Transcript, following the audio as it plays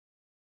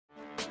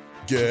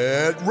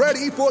Get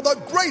ready for the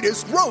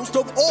greatest roast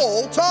of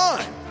all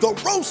time, the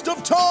Roast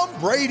of Tom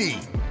Brady,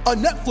 a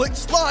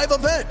Netflix live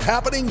event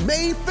happening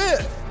May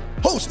 5th.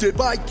 Hosted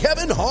by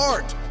Kevin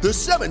Hart, the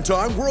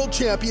 7-time world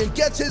champion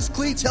gets his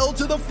cleats held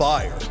to the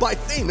fire by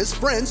famous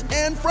friends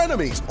and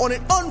frenemies on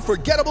an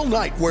unforgettable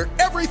night where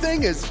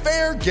everything is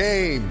fair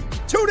game.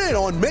 Tune in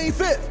on May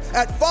 5th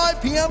at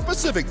 5 p.m.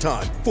 Pacific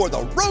time for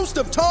the Roast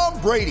of Tom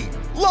Brady,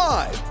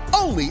 live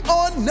only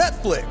on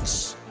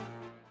Netflix.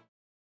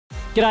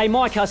 G'day,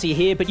 Mike Hussey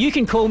here, but you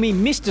can call me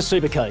Mr.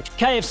 Supercoach.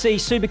 KFC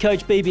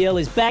Supercoach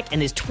BBL is back and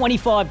there's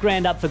 25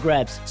 grand up for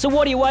grabs. So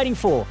what are you waiting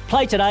for?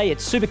 Play today at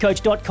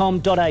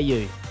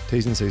supercoach.com.au.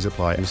 T's and C's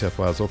apply. New South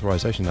Wales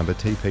authorisation number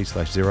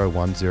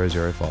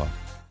TP/01005.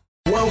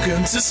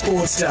 Welcome to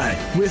Sports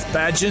Day with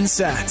Badge and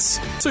Sats.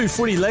 Two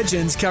footy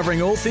legends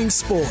covering all things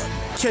sport.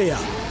 Kia,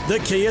 the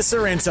Kia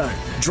Sorrento,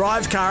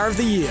 drive car of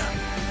the year.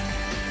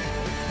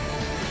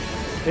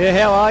 Yeah,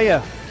 how are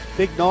you?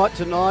 Big night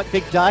tonight,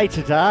 big day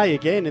today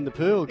again in the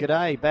pool.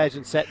 G'day, Badge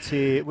and Sats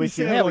here with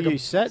you. How are you,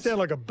 Sats? Sound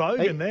like a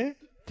bogan there.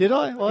 Did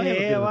I? Well, I am a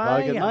bit of a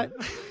bogan, you? mate.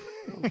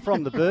 I'm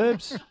from the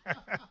burbs.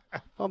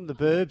 From the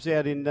burbs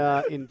out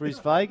in Bris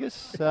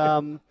Vegas.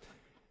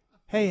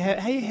 Hey,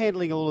 how are you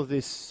handling all of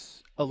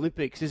this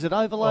Olympics? Is it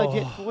overload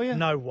yet for you?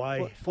 No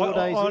way. What, 4 days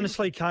I in?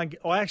 honestly can't.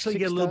 I actually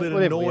get a little bit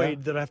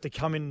annoyed that I have to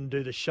come in and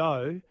do the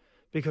show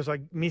because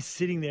I miss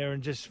sitting there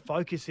and just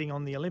focusing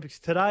on the Olympics.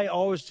 Today,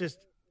 I was just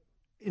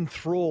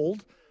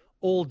enthralled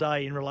all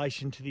day in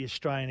relation to the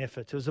Australian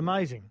effort. It was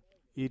amazing.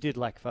 You did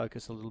lack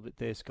focus a little bit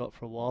there, Scott,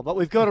 for a while. But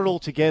we've got it all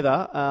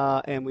together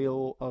and we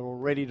all are all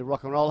ready to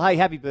rock and roll. Hey,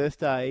 happy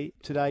birthday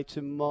today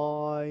to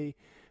my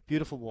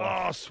beautiful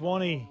wife. Oh,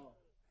 Swanee.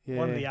 Yeah.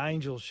 One of the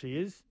angels she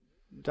is.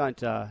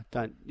 Don't,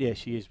 yeah,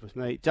 she is with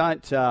me.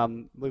 Don't,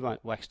 we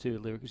won't wax too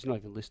lyrical. She's not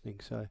even listening,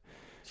 so.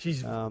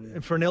 She's,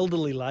 for an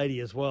elderly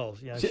lady as well.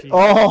 You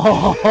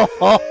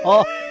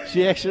know,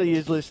 she actually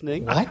is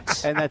listening.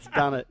 What? And that's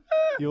done it.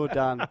 You're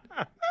done.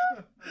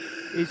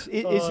 Is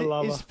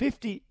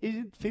 50? Is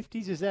it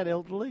 50s? Is that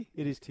elderly?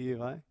 It is to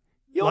you, eh?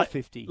 You're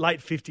 50. Late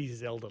 50s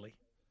is elderly.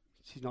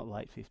 She's not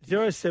late 50s.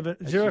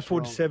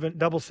 047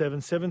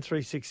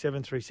 736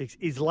 736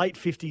 is late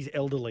 50s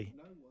elderly.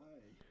 No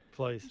way.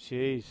 Please.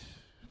 Jeez.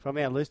 From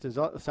our listeners,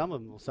 some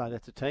of them will say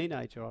that's a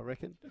teenager, I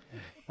reckon.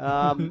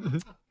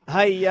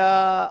 Hey,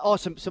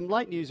 some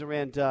late news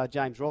around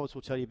James Roberts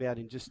we'll tell you about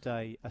in just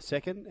a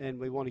second, and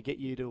we want to get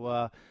you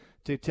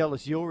to tell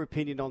us your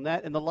opinion on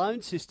that. And the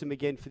loan system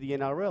again for the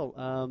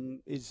NRL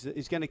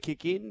is going to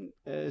kick in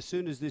as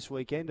soon as this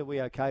weekend. Are we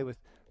okay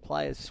with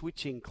players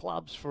switching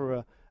clubs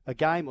for a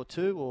game or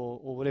two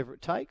or whatever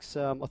it takes?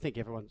 I think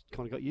everyone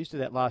kind of got used to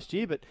that last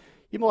year, but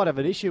you might have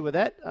an issue with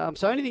that.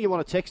 So anything you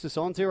want to text us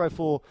on,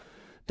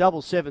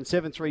 0477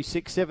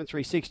 736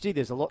 736. Gee,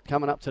 there's a lot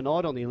coming up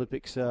tonight on the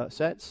Olympics,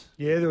 Sats.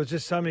 Yeah, there was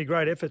just so many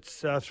great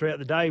efforts throughout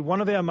the day.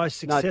 One of our most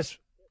successful...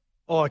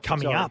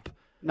 coming up.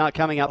 No,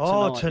 coming up tonight.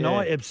 Oh,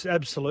 tonight, yeah.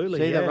 Absolutely.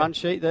 See the run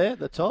sheet there at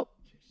the top?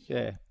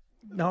 Yeah.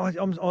 No, I'd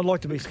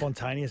like to be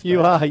spontaneous.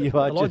 You are. I'd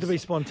like to be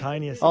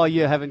spontaneous. Oh,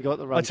 you haven't got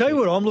the run sheet. I tell you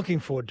what I'm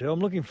looking forward to. I'm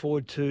looking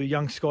forward to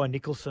young Sky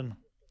Nicholson,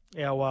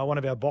 one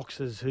of our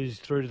boxers who's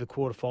through to the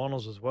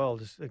quarterfinals as well.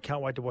 I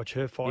can't wait to watch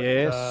her fight.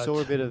 Yeah,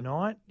 saw a bit of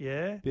tonight.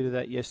 Yeah, bit of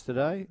that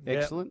yesterday.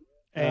 Excellent.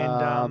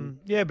 And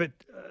but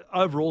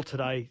overall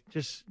today,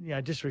 just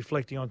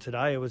reflecting on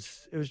today, it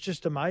was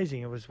just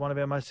amazing. It was one of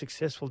our most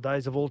successful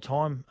days of all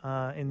time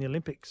in the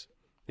Olympics.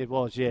 It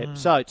was, yeah.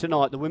 So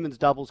tonight, the women's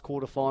doubles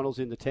quarterfinals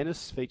in the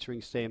tennis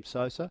featuring Sam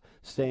Stosur.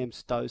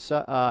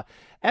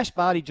 Ash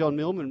Barty, John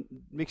Millman,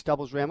 mixed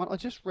doubles round one. I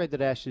just read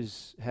that Ash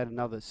has had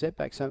another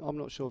setback, so I'm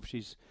not sure if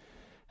she's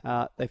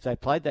if they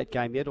played that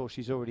game yet or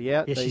she's already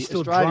out. Yeah, she's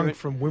still drunk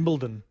from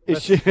Wimbledon.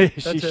 She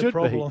that's should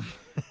problem.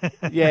 Be.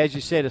 Yeah, as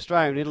you said,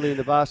 Australia and Italy in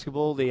the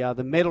basketball,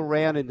 the medal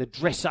round in the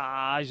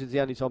dressage is the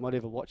only time I'd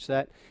ever watch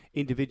that.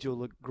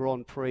 Individual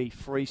Grand Prix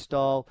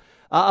freestyle.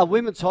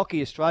 Women's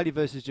hockey, Australia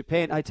versus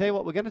Japan. I tell you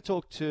what, we're going to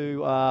talk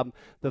to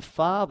the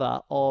father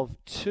of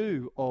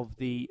two of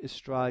the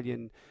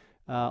Australian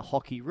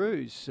hockey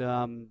roos,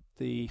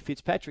 the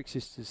Fitzpatrick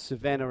sisters,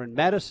 Savannah and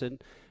Madison.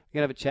 We're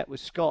going to have a chat with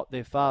Scott,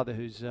 their father,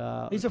 who's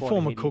he's a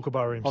former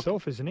Kookaburra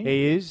himself, isn't he?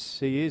 He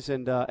is,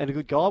 and a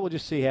good guy. We'll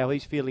just see how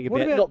he's feeling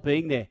about not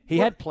being there. He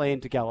had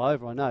planned to go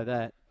over, I know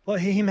that. Well,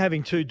 him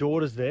having two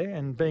daughters there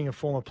and being a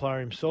former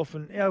player himself,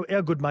 and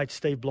our good mate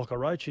Steve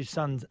Blocker-Roach, whose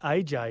son's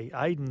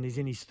Aiden is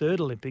in his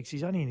third Olympics.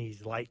 He's only in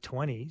his late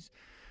 20s,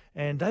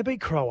 and they beat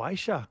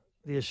Croatia,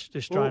 the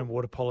Australian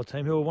water polo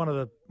team, who are one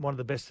of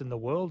the best in the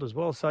world as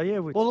well. So yeah.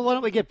 Well, why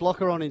don't we get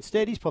Blocker on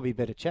instead? He's probably a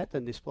better chat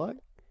than this bloke.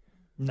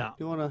 No.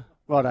 You want to?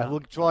 Righto, we'll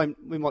try him.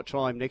 We might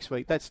try him next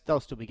week. They'll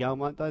still be going,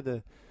 won't they?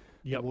 The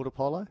water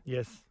polo.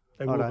 Yes,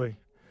 they will be.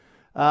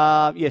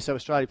 So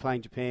Australia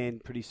playing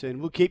Japan pretty soon.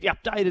 We'll keep you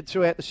updated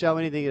throughout the show.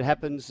 Anything that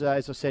happens,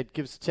 as I said,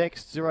 give us a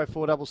text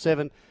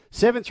 0477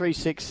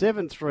 736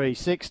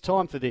 736.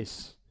 Time for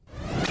this.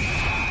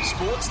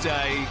 Sports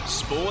Day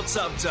Sports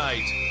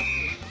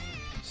Update.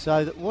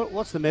 So,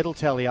 what's the medal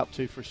tally up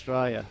to for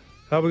Australia?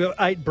 We've got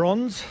 8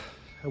 bronze,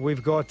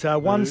 We've got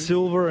 1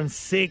 silver and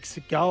 6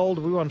 gold.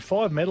 We won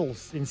 5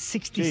 medals in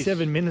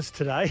 67 minutes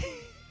today.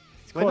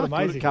 It's We're quite not good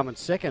amazing. at coming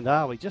second,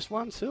 are we? Just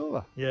 1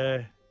 silver.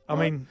 Yeah. I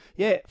mean,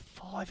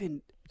 5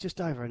 in just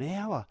over an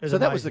hour. It's So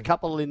that was the amazing.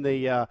 couple in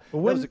the that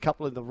was a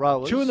couple in the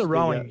rowers. 2 in the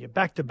rowing, The,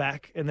 back to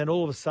back, and then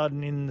all of a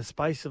sudden, in the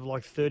space of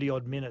like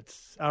 30-odd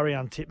minutes,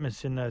 Ariane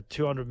Titmus in the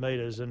 200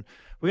 metres. And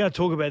we're going to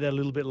talk about that a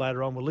little bit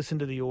later on. We'll listen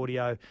to the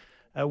audio.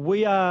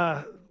 We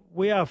are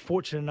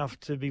fortunate enough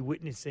to be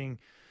witnessing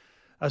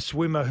a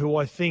swimmer who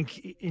I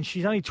think, and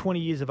she's only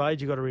 20 years of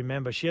age, you've got to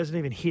remember. She hasn't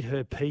even hit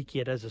her peak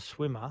yet as a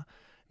swimmer.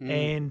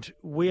 And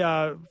we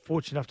are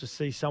fortunate enough to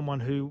see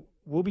someone who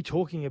we'll be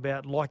talking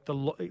about like the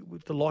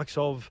likes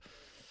of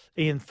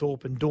Ian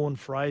Thorpe and Dawn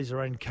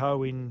Fraser and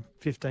co in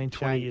 15,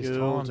 20 Shane years'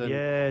 Gould time. and-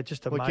 Yeah,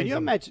 just amazing.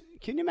 Well,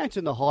 can you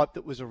imagine the hype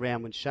that was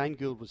around when Shane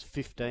Gould was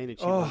 15 and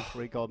she won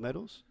 3 gold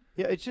medals?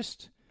 Yeah,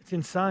 It's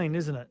insane,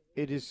 isn't it?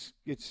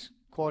 it's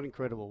quite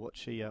incredible what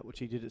she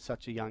did at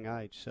such a young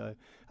age. So,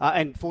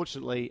 and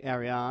fortunately,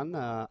 Ariane,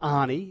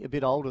 Arnie, a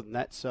bit older than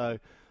that, so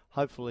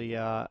hopefully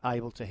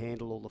able to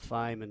handle all the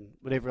fame and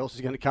whatever else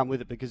is going to come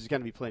with it, because there's going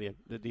to be plenty of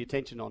the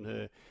attention on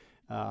her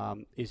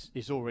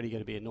is already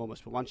going to be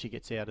enormous. But once she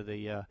gets out of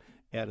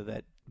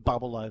that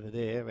bubble over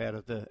there, out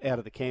of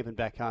the camp and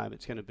back home,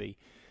 it's going to be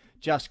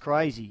just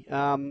crazy.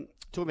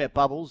 Talking about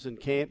bubbles and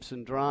camps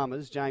and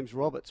dramas, James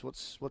Roberts,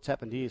 what's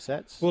happened here,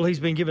 Sats? Well, he's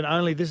been given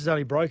this is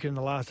only broken in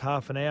the last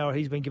half an hour.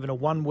 He's been given a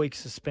 1-week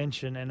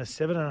suspension and a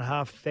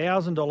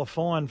 $7,500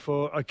 fine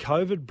for a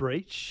COVID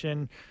breach.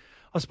 And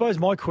I suppose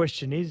my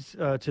question is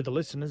to the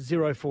listeners,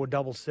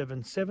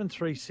 0477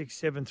 736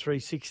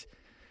 736,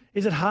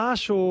 is it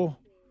harsh or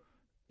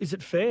is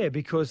it fair?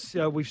 Because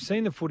we've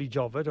seen the footage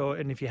of it,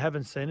 and if you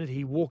haven't seen it,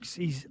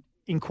 he's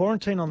in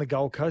quarantine on the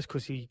Gold Coast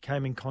because he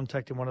came in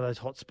contact in one of those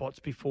hot spots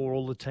before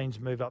all the teams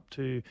move up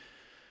to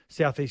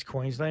southeast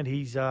Queensland.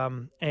 He's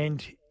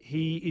and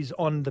he is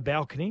on the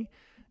balcony.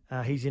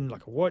 He's in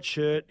like a white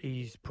shirt.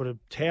 He's put a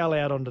towel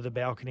out onto the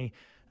balcony.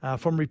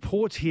 From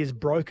reports, he has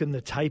broken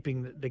the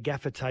taping, the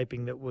gaffer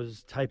taping that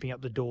was taping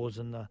up the doors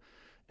and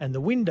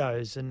the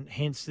windows, and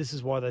hence this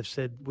is why they've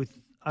said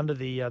under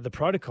the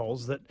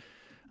protocols that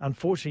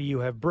unfortunately you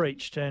have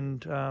breached,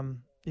 and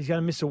he's going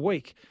to miss a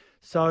week.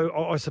 So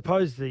I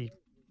suppose the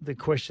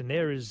question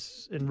there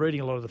is, in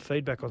reading a lot of the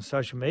feedback on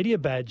social media,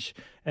 Badge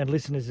and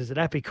listeners, is that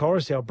Api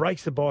Coruscant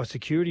breaks the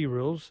biosecurity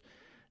rules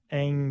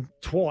and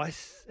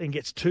twice and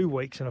gets 2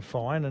 weeks and a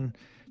fine, and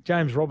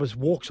James Roberts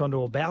walks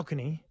onto a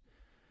balcony,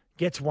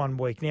 gets 1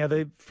 week. Now,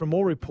 from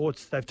all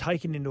reports, they've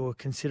taken into a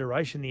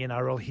consideration, the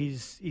NRL,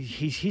 his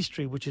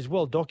history, which is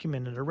well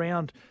documented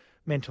around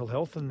mental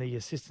health and the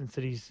assistance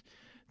that he's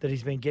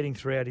been getting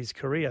throughout his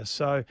career.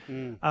 So,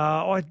 you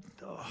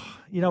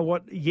know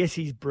what? Yes,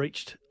 he's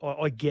breached.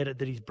 I get it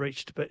that he's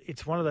breached, but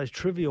it's one of those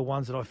trivial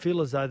ones that I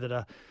feel as though that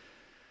are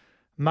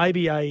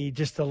maybe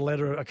just a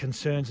letter, a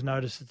concerns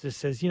notice that just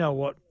says, you know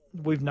what?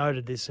 We've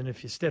noted this, and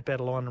if you step out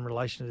of line in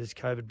relation to this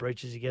COVID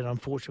breaches again,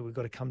 unfortunately, we've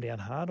got to come down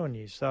hard on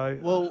you.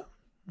 So,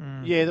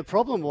 yeah, the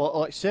problem was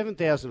like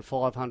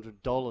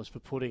 $7,500 for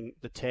putting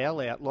the towel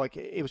out. Like,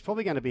 it was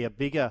probably going to be a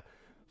bigger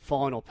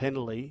fine or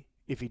penalty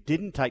if he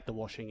didn't take the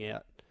washing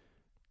out.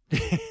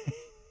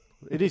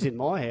 It is in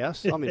my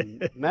house. I'm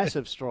in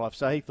massive strife.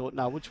 So he thought,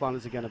 no, which one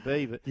is it going to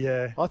be? But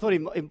yeah, I thought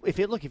if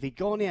he'd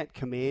gone out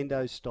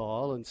commando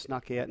style and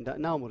snuck out, and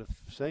no one would have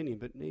seen him.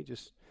 But he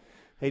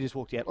just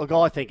walked out. Look,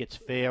 I think it's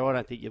fair. I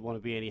don't think you'd want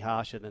to be any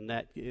harsher than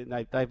that.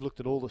 They've looked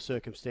at all the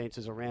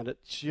circumstances around it.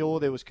 Sure,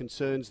 there was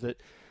concerns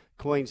that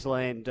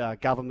Queensland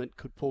government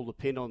could pull the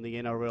pin on the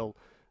NRL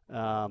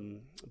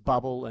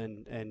bubble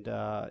and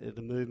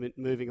the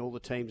moving all the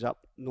teams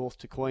up north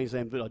to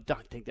Queensland, but I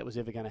don't think that was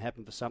ever going to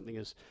happen for something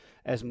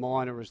as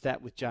minor as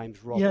that with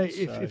James Roberts.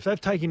 Yeah, if they've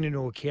taken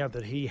into account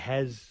that he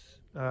has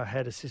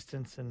had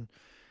assistance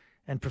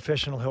and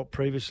professional help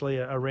previously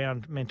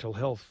around mental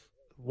health,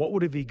 what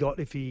would have he got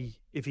if he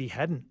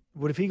hadn't?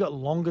 Would have he got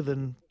longer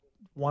than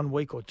 1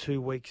 week or 2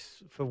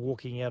 weeks for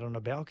walking out on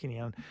a balcony?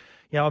 And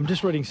I'm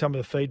just reading some of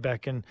the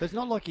feedback, and but it's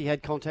not like he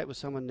had contact with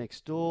someone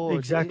next door.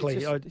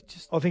 Exactly. I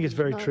think it's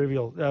very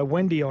trivial.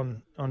 Wendy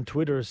on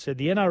Twitter has said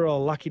the NRL are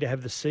lucky to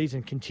have the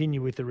season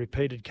continue with the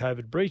repeated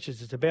COVID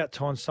breaches. It's about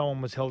time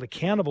someone was held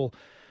accountable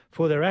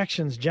for their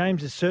actions.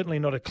 James is certainly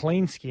not a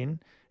clean skin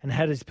and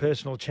had his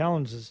personal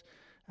challenges.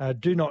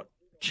 Do not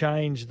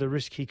change the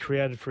risk he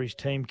created for his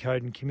team,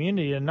 code and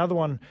community. Another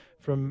one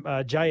from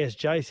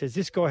JSJ says,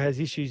 this guy has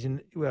issues,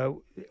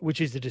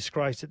 which is a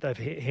disgrace that they've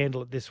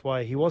handled it this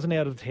way. He wasn't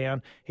out of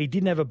town. He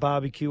didn't have a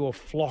barbecue or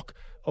flock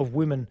of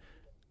women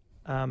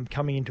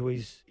coming into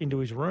his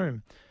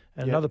room.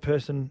 And another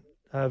person,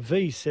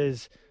 V,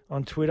 says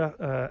on Twitter,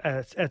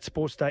 at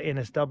Sportsday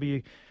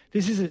NSW,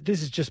 this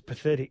is just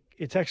pathetic.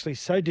 It's actually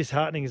so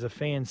disheartening as a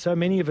fan. So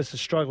many of us are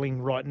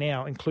struggling right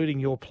now, including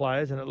your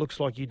players, and it looks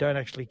like you don't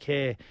actually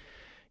care.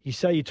 You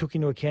say you took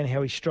into account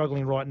how he's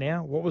struggling right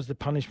now. What was the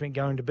punishment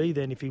going to be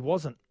then if he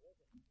wasn't?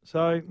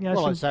 So,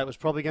 I'd say it was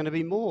probably going to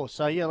be more.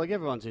 So yeah, like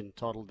everyone's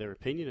entitled to their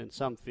opinion, and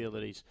some feel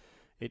that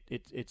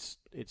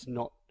it's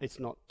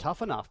not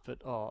tough enough.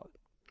 But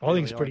I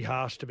think it's pretty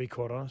harsh, to be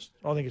quite honest.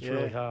 I think it's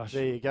really harsh.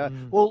 There you go.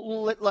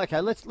 Well,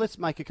 let's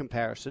make a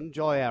comparison.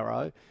 Jai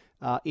Arrow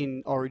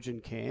in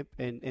Origin camp,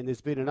 and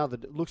there's been another.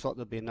 Looks like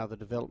there'll be another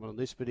development on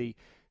this, but he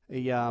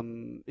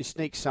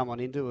sneaks someone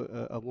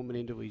a woman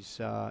into his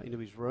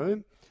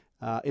room.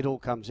 It all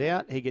comes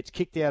out. He gets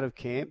kicked out of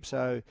camp,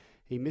 so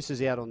he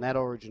misses out on that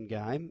Origin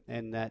game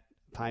and that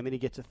payment. He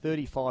gets a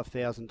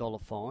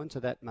 $35,000 fine, so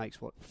that makes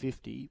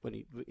 $50 when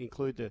he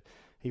include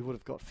he would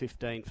have got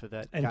 15 for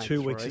that. And game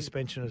 2 weeks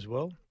suspension as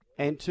well.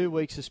 And 2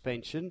 weeks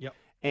suspension. Yep.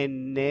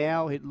 And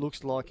now it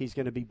looks like he's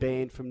going to be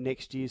banned from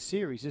next year's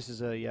series. This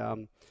is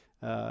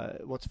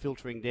what's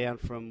filtering down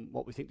from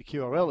what we think the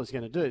QRL is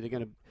going to do. They're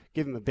going to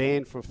give him a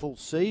ban for a full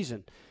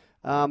season.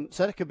 So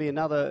that could be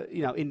another,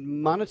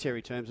 in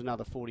monetary terms,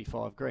 another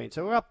 45 grand.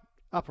 So we're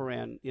up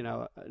around,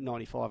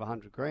 95,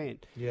 100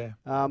 grand. Yeah.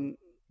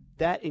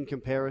 That in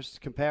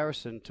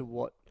comparison to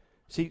what,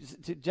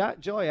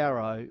 Jai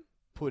Arrow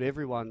put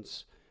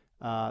everyone's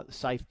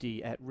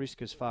safety at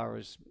risk as far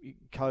as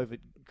COVID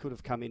could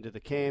have come into the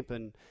camp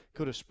and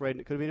could have spread.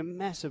 And it could have been a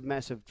massive,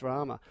 massive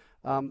drama.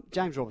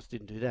 James Roberts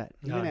didn't do that.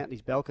 He went out in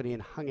his balcony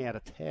and hung out a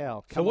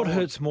towel. So what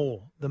hurts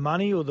more, the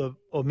money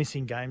or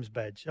missing games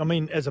badge? I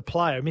mean, as a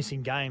player,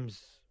 missing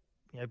games,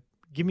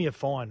 give me a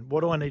fine.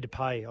 What do I need to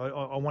pay?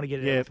 I want to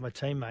get it out with my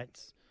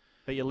teammates.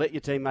 But you let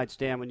your teammates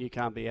down when you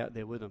can't be out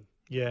there with them.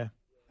 Yeah.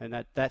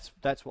 And that's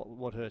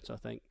what hurts, I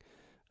think,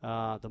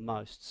 the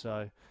most.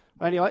 So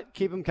anyway,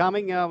 keep them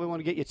coming. We want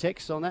to get your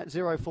texts on that,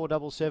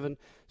 0477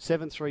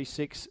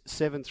 736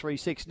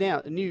 736.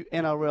 Now, a new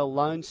NRL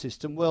loan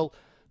system. Well,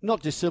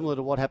 not dissimilar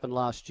to what happened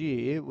last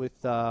year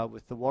with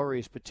the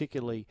Warriors,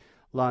 particularly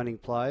loaning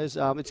players.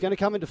 It's going to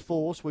come into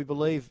force, we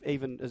believe,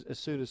 even as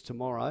soon as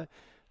tomorrow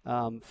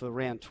for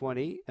round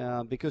 20,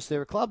 because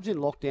there are clubs in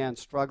lockdown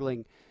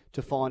struggling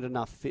to find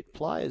enough fit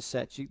players,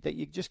 Satch, that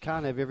you just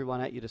can't have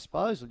everyone at your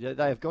disposal.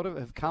 They have got to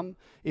have come.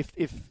 If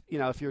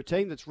you're a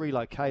team that's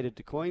relocated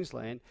to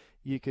Queensland,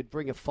 you could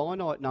bring a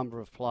finite number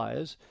of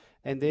players,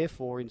 and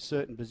therefore in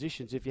certain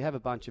positions, if you have a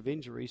bunch of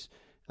injuries,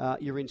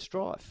 you're in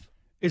strife.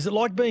 Is it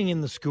like being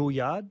in the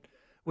schoolyard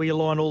where you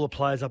line all the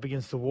players up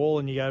against the wall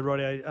and you go,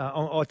 right,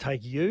 I'll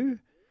take you,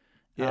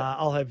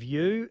 I'll have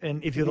you,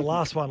 and if you're the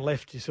last one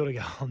left, you sort of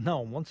go, oh, no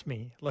one wants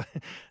me.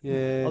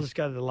 I'll just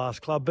go to the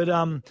last club. But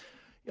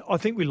I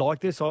think we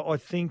like this. I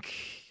think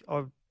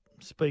I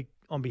speak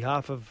on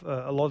behalf of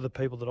a lot of the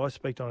people that I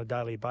speak to on a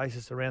daily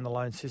basis around the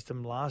loan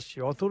system last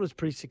year. I thought it was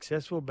pretty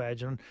successful,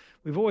 Badge, and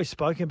we've always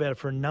spoken about it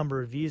for a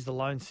number of years, the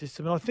loan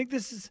system. And I think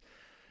it's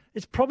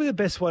probably the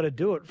best way to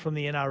do it from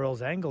the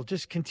NRL's angle.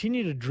 Just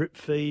continue to drip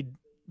feed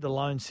the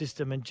loan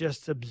system and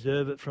just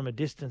observe it from a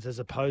distance as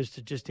opposed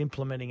to just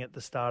implementing it at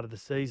the start of the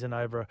season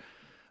over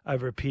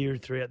a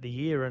period throughout the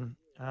year.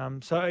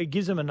 And so it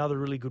gives them another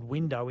really good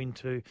window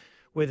into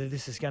whether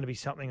this is going to be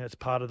something that's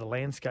part of the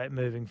landscape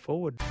moving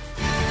forward.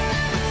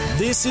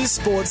 This is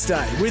Sports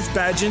Day with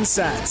Badge and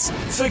Sats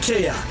for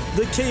Kia,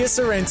 the Kia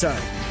Sorrento,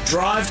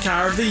 Drive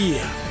Car of the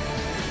Year.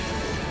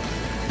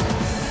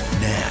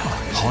 Now,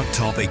 Hot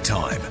Topic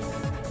time.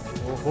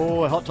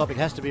 A hot topic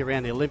has to be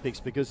around the Olympics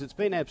because it's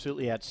been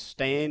absolutely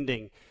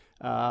outstanding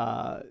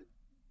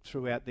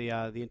throughout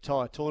the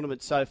entire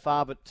tournament so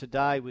far. But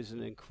today was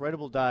an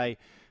incredible day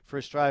for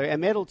Australia. Our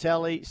medal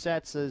tally,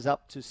 Sats, is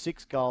up to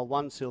 6 gold,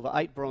 1 silver,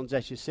 8 bronze,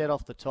 as you said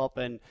off the top.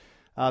 And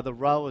the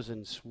rowers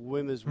and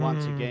swimmers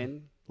once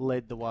again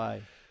led the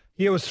way.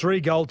 Yeah, it was 3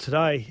 gold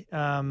today.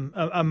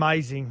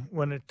 Amazing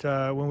when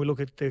we look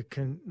at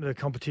the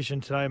competition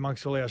today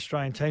amongst all our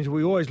Australian teams.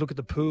 We always look at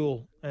the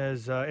pool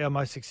as our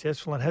most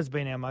successful, and has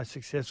been our most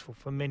successful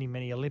for many,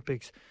 many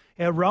Olympics.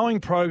 Our rowing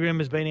program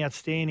has been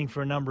outstanding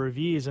for a number of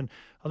years, and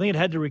I think it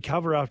had to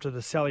recover after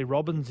the Sally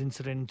Robbins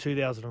incident in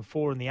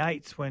 2004 in the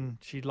 8s when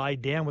she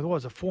laid down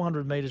with,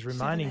 400 metres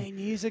remaining. 17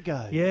 years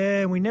ago.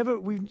 Yeah,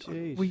 we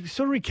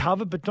sort of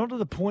recovered, but not to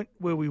the point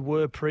where we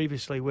were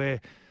previously,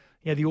 where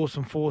the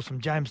awesome foursome,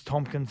 James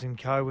Tompkins and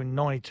co in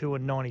 92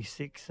 and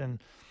 96.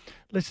 And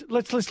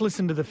let's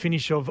listen to the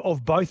finish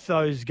of both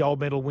those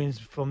gold medal wins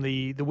from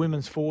the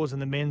women's fours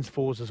and the men's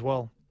fours as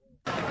well.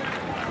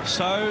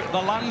 So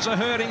the lungs are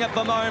hurting at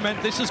the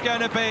moment. This is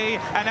going to be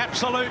an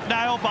absolute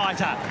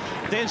nail-biter.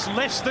 There's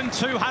less than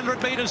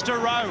 200 metres to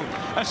row.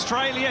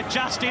 Australia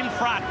just in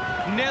front.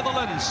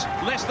 Netherlands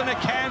less than a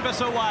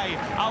canvas away,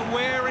 are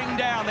wearing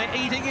down. They're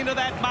eating into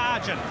that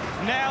margin.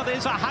 Now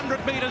there's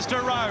 100 metres to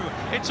row.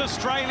 It's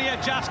Australia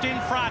just in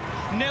front.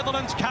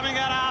 Netherlands coming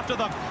out after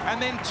them.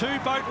 And then 2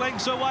 boat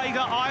lengths away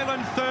to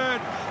Ireland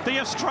third. The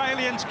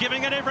Australians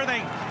giving it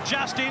everything.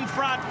 Just in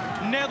front.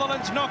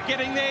 Netherlands not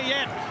getting there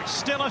yet.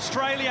 Still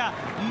Australia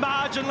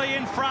marginally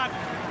in front.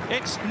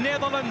 It's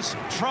Netherlands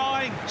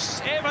trying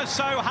ever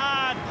so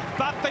hard,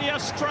 but the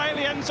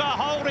Australians are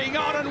holding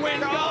on and win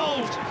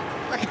gold.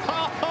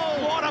 Oh,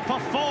 what a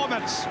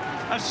performance.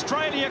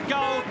 Australia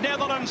gold,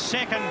 Netherlands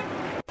second.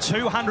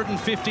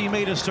 250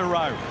 metres to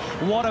row.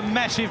 What a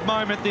massive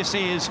moment this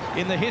is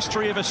in the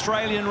history of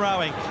Australian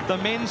rowing. The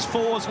men's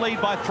fours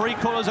lead by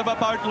 3/4 of a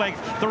boat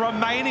length. The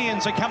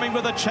Romanians are coming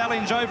with a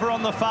challenge over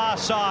on the far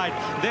side.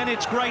 Then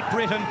it's Great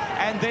Britain,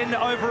 and then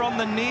over on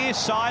the near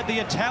side, the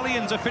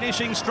Italians are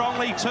finishing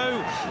strongly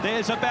too.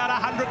 There's about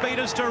 100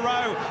 metres to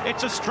row.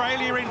 It's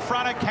Australia in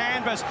front of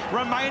canvas.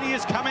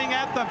 Romania's coming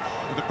at them.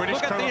 The British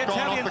crew have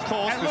gone off the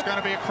course. There's going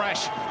to be a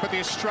crash, but the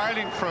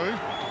Australian crew,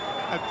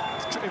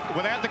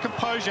 without the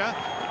composure,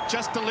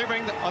 just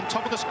delivering on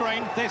top of the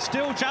screen. They're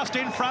still just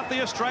in front,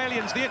 the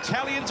Australians. The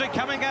Italians are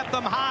coming at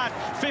them hard.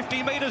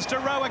 50 metres to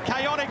row, a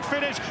chaotic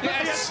finish.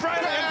 But the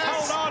Australians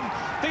hold on.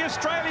 The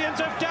Australians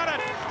have done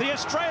it. The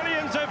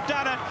Australians have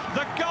done it.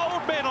 The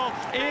gold medal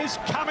is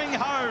coming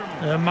home.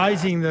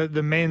 Amazing,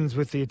 the men's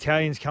with the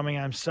Italians coming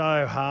home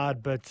so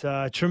hard, but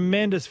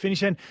tremendous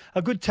finish. And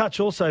a good touch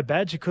also,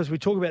 Badge, because we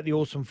talk about the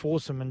awesome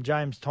foursome and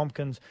James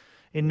Tompkins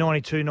in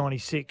 92,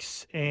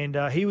 96, and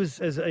he was,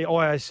 as an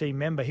IOC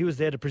member, he was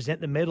there to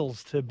present the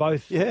medals to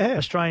both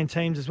Australian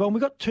teams as well. And we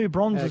got 2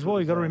 bronze as well.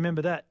 You've got to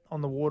remember that on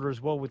the water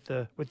as well with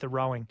the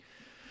rowing.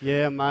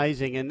 Yeah,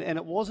 amazing. And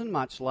it wasn't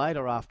much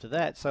later after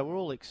that, so we're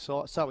all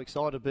so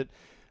excited. But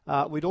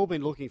we'd all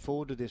been looking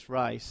forward to this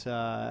race.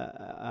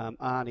 Ariarne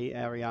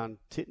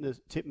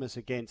Titmus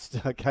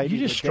against Katie. You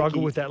just Ledecky.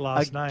 Struggle with that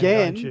last name,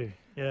 don't you?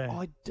 Yeah,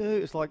 I do.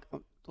 It's like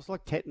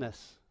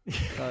tetanus.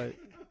 So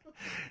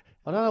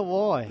I don't know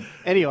why.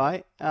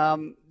 Anyway,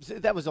 so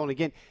that was on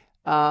again.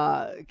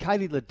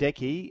 Katie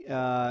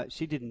Ledecky,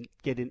 she didn't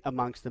get in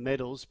amongst the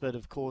medals, but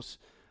of course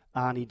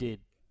Arnie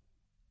did.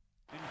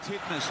 And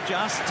Titmus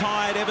just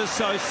tired ever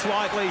so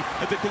slightly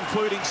at the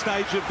concluding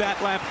stage of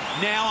that lap.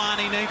 Now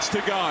Arnie needs to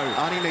go.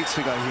 Arnie needs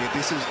to go here.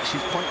 She's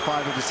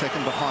 0.5 of a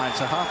second behind,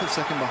 so half a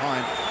second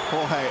behind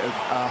Jorge of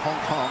Hong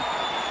Kong.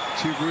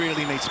 She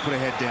really needs to put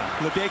her head down.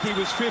 Ledecky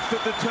was 5th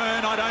at the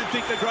turn. I don't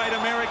think the great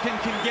American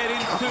can get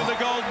into the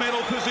gold medal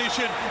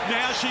position.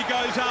 Now she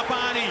goes up,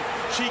 Arnie.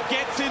 She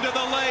gets into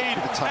the lead.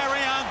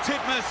 Ariarne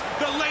Titmus,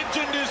 the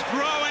legend is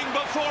growing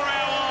before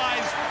our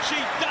eyes. She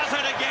does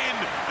it again.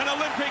 An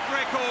Olympic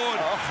record.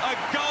 A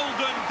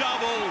golden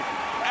double.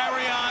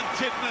 Ariarne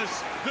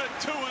Titmus, the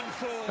 2 and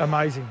 4.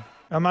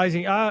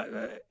 Amazing.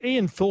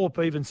 Ian Thorpe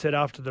even said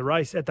after the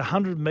race, at the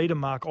 100-metre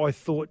mark, I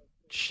thought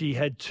she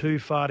had too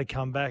far to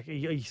come back.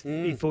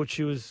 He thought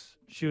she was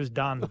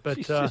done. But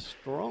she's just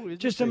strong,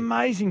 just she?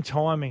 Amazing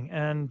timing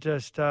and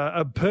just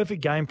a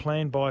perfect game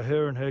plan by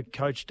her and her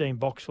coach, Dean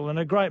Boxall, and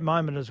a great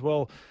moment as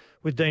well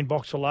with Dean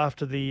Boxall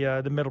after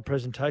the medal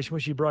presentation where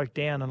she broke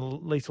down and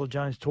Liesl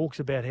Jones talks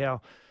about how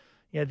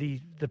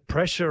the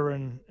pressure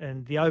and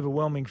the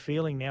overwhelming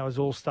feeling now is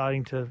all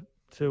starting to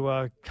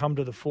come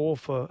to the fore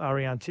for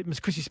Ariarne Titmus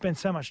because she spent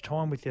so much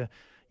time with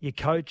your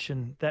coach,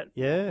 and that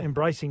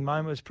embracing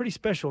moment was pretty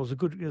special.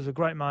 It was a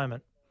great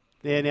moment.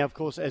 Yeah, now, of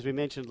course, as we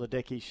mentioned,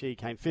 Ledecky, she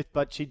came 5th,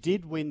 but she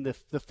did win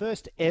the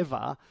first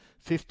ever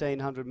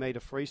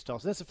 1,500-metre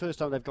freestyle. So that's the first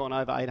time they've gone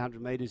over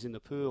 800 metres in the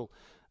pool,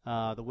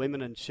 the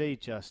women, and she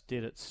just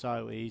did it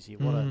so easy.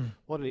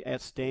 What an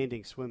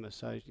outstanding swimmer.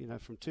 So,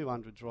 from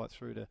 200s right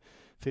through to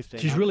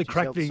 1,500. She's really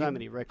cracked so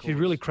many records. She's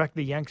really cracked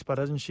the Yanks, but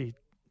hasn't she?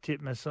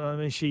 Titmus. I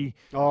mean, she.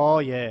 Oh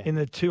yeah. In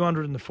the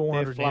 200 and the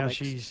 400 now,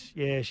 she's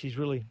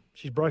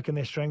broken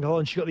their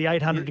stranglehold, and she's got the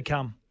 800 to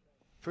come.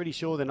 Pretty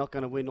sure they're not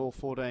going to win all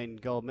 14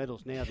 gold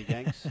medals now, the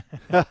Yanks,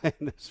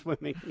 in the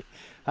swimming.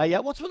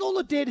 What's with all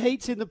the dead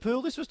heats in the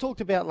pool? This was talked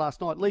about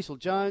last night. Liesl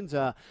Jones,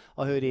 I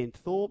heard Ian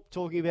Thorpe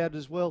talking about it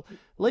as well.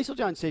 Liesl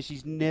Jones says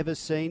she's never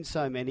seen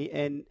so many,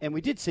 and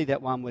we did see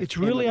that one with. It's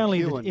really Emma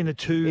only in the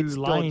 2 lanes,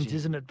 dodgy.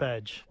 isn't it,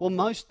 Badge?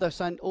 Well, they're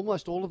saying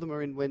almost all of them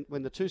are in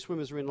when the 2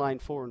 swimmers are in lane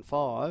 4 and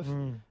 5,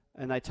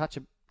 and they touch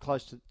it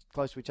close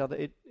to each other.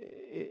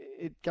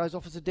 It goes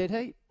off as a dead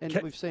heat, and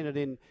we've seen it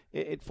in.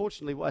 It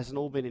fortunately hasn't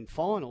all been in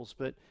finals,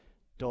 but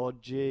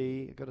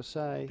dodgy, I've got to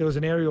say. There was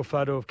an aerial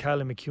photo of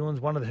Kayla McEwen's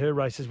one of her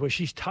races where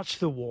she's touched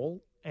the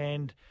wall,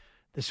 and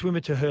the swimmer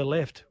to her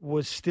left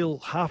was still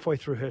halfway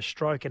through her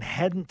stroke and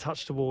hadn't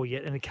touched the wall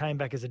yet, and it came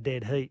back as a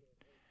dead heat.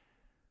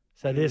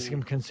 So there's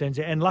some concerns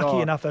there. And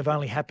lucky enough, they've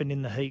only happened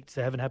in the heats.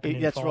 They haven't happened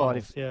in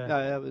finals. That's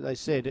right. They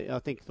said, I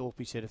think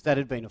Thorpe said, if that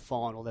had been a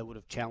final, they would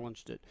have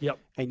challenged it. Yep.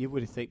 And you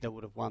would have think they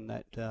would have won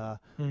that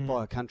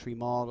by a country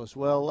mile as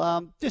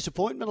well.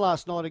 Disappointment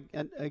last night,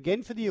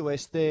 again for the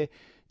US, their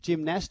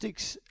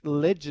gymnastics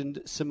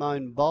legend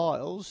Simone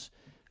Biles,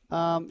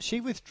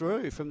 she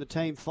withdrew from the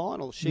team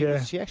final. She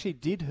actually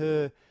did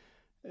her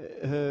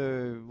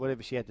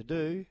whatever she had to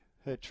do.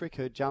 Her trick,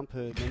 her jump,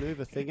 her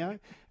manoeuvre thingo.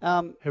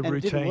 Her and routine.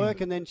 It didn't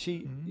work, and then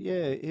she,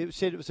 it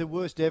said it was her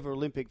worst ever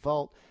Olympic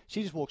vault.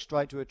 She just walked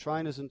straight to her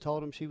trainers and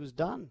told them she was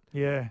done.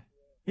 Yeah.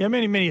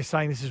 Many are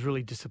saying this is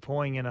really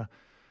disappointing in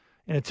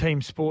a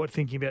team sport,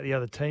 thinking about the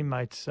other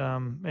teammates,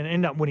 and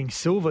end up winning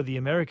silver, the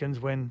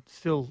Americans, when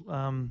still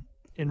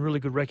in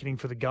really good reckoning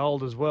for the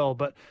gold as well.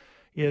 But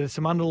there's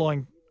some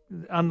underlying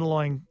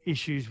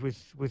issues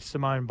with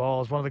Simone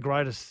Biles, one of the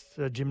greatest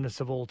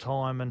gymnasts of all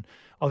time, and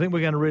I think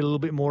we're going to read a little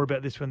bit more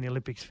about this when the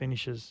Olympics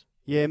finishes.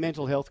 Yeah,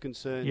 mental health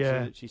concerns.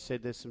 Yeah. She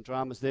said there's some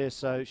dramas there,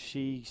 so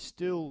she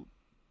still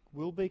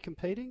will be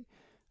competing,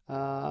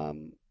 I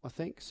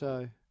think.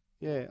 So,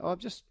 yeah, I'm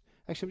just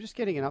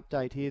getting an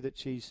update here that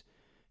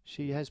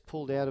she has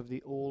pulled out of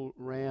the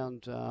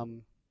all-round.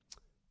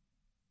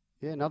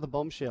 Another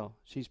bombshell.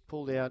 She's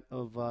pulled out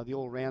of the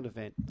all-round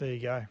event. There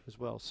you go as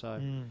well.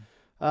 So,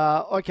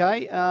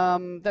 okay,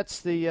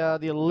 that's the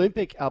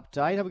Olympic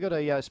update. Have we got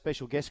a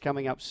special guest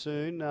coming up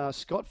soon?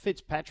 Scott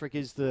Fitzpatrick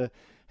is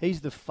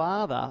He's the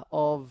father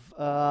of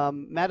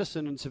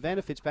Madison and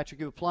Savannah Fitzpatrick,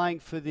 who are playing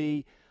for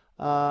the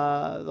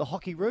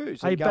Hockey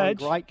Roos and going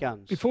great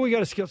guns. Before we go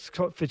to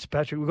Scott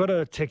Fitzpatrick, we've got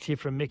a text here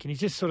from Mick, and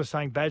he's just sort of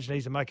saying Badge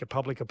needs to make a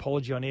public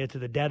apology on air to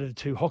the dad of the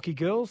two hockey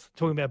girls.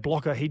 Talking about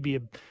Blocker, he'd be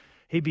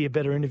a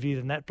better interview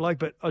than that bloke.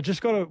 But we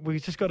just got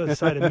to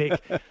say to Mick,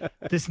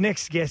 this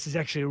next guest is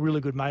actually a really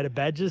good mate of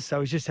Badger's,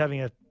 so he's just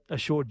having a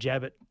short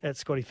jab at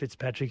Scotty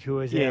Fitzpatrick, who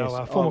is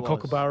our former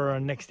Kookaburra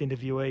and next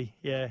interviewee.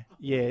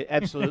 Yeah,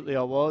 absolutely.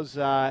 I was.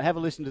 Have a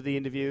listen to the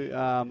interview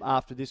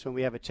after this when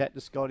we have a chat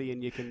to Scotty,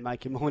 and you can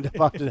make your mind up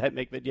after that,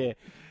 Mick. But yeah,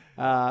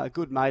 a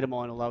good mate of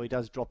mine, although he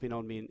does drop in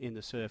on me in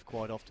the surf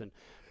quite often.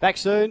 Back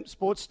soon,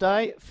 Sports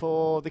Day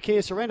for the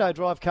Kia Sorrento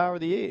Drive Car of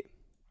the Year.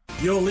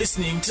 You're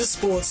listening to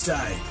Sports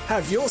Day.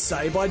 Have your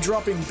say by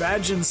dropping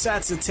Badge and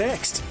Sats a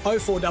text.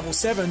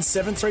 0477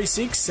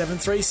 736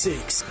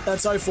 736.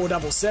 That's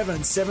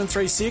 0477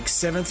 736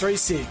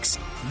 736.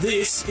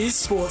 This is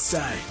Sports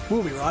Day.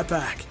 We'll be right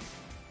back.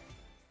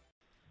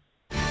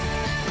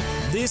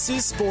 This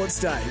is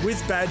Sports Day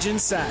with Badge and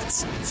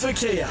Sats for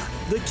Kia,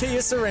 the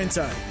Kia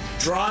Sorrento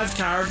Drive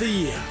Car of the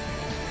Year.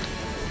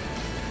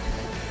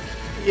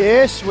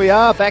 Yes, we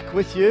are back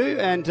with you,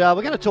 and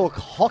we're going to talk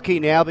hockey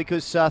now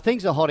because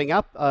things are hotting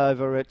up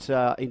over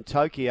in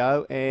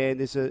Tokyo, and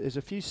there's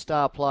a few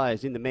star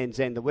players in the men's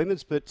and the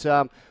women's, but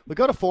we've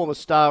got a former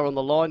star on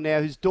the line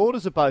now whose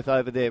daughters are both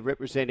over there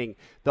representing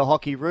the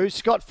Hockey Roos.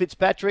 Scott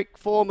Fitzpatrick,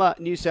 former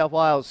New South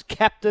Wales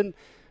captain,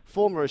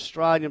 former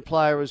Australian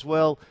player as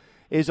well,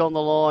 is on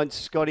the line.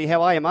 Scotty,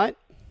 how are you, mate?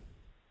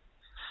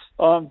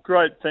 I'm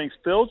great, thanks,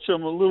 Belch.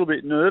 I'm a little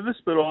bit nervous,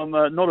 but I'm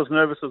not as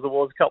nervous as I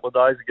was a couple of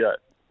days ago,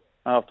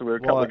 after we're a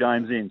couple of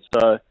games in.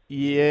 So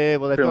yeah,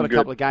 well, they've got a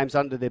couple of games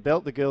under their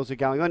belt. The girls are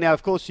going on. Now,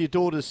 of course, your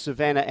daughters,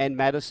 Savannah and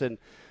Madison,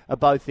 are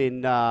both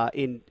in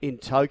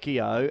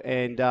Tokyo.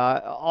 And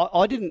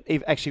I didn't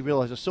actually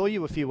realise. I saw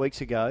you a few weeks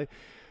ago,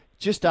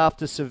 just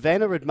after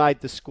Savannah had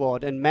made the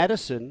squad and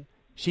Madison,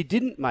 she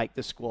didn't make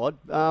the squad.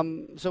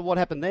 So what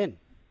happened then?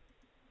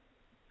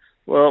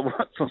 Well,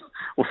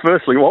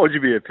 firstly, why would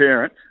you be a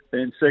parent?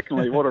 And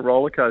secondly, what a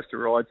roller coaster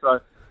ride. So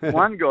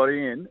one got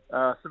in.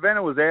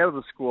 Savannah was out of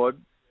the squad.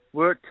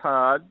 Worked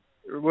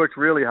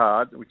really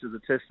hard, which is a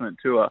testament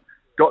to her.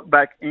 Got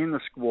back in the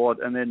squad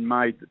and then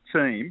made the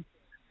team.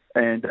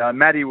 And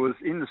Maddie was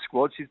in the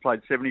squad. She's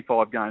played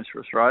 75 games for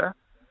Australia.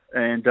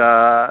 And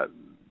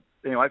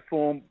anyway,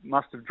 form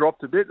must have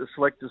dropped a bit. The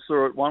selectors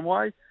saw it one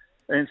way.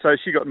 And so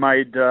she got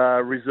made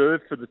reserve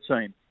for the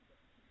team.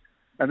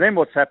 And then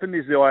what's happened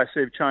is the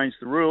ISF changed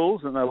the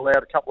rules and they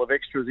allowed a couple of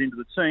extras into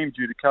the team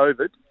due to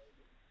COVID.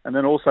 And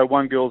then also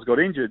one girl's got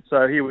injured.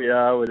 So here we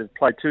are. We've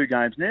played 2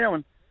 games now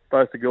and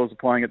both the girls are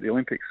playing at the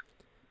Olympics.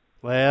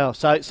 Wow.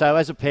 So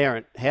as a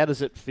parent, how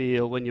does it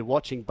feel when you're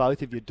watching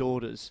both of your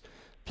daughters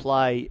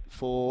play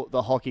for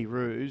the Hockey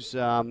Roos?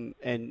 And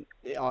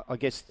I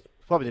guess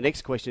probably the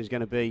next question is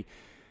going to be,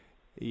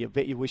 I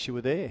bet you wish you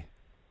were there.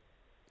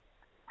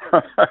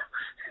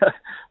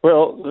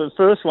 Well, the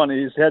first one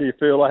is, how do you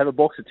feel? I have a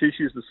box of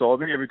tissues beside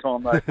me every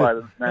time they play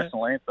the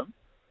national anthem.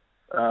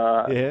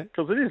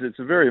 Because it's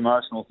a very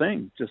emotional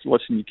thing, just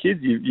watching your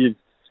kids. You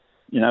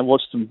know,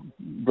 watch them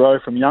grow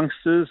from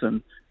youngsters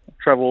and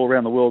travel all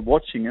around the world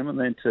watching them, and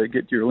then to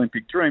get your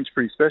Olympic dreams,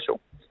 pretty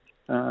special.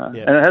 And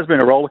it has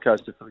been a roller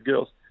coaster for the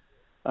girls.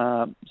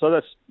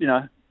 So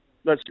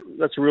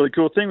that's a really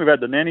cool thing. We've had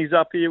the nannies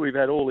up here. We've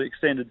had all the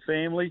extended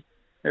family.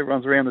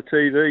 Everyone's around the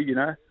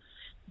TV,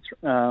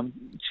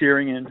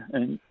 cheering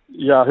and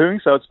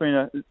yahooing. So it's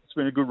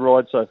been a good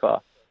ride so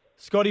far.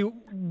 Scotty, what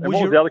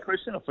was the other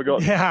question? I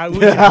forgot. Yeah,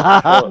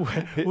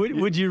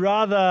 would you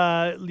rather?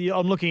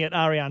 I'm looking at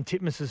Ariane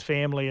Titmus's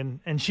family,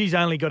 and she's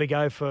only got to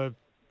go for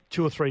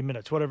 2 or 3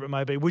 minutes, whatever it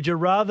may be. Would you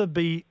rather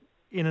be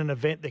in an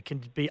event that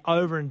can be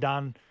over and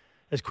done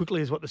as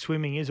quickly as what the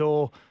swimming is,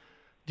 or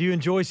do you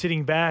enjoy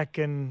sitting back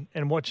and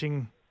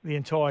watching the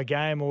entire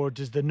game, or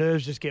does the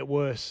nerves just get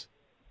worse?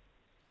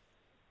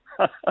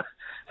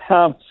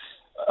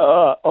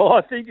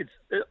 I think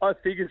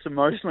it's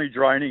emotionally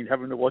draining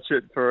having to watch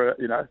it for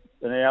an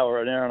hour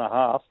and a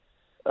half.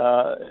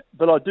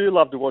 But I do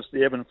love to watch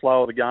the ebb and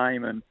flow of the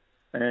game and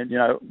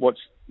watch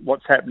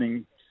what's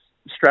happening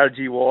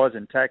strategy wise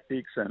and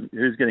tactics and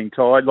who's getting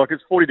tired. Like,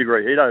 it's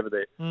 40-degree heat over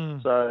there,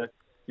 so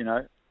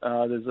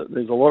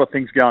there's a lot of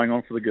things going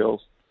on for the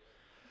girls.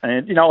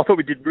 And I thought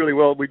we did really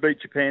well. We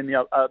beat Japan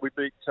we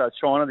beat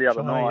China the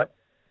other night,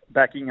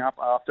 backing up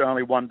after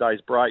only 1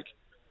 day's break.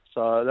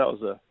 So that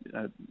was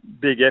a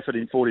big effort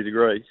in 40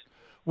 degrees.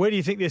 Where do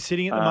you think they're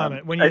sitting at the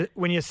moment?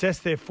 When you assess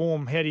their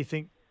form, how do you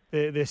think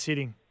they're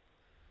sitting?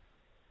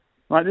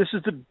 Mate, this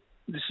is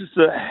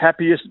the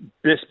happiest,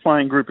 best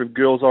playing group of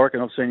girls I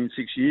reckon I've seen in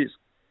 6 years.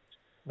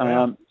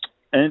 Wow.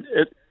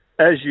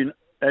 As you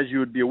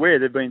would be aware,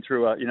 they've been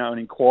through an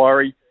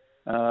inquiry.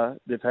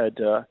 They've had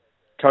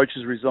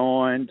coaches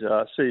resigned,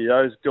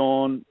 CEOs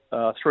gone,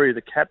 3 of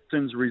the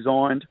captains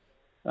resigned.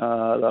 They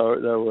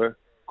were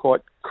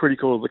quite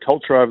critical of the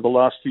culture over the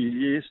last few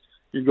years.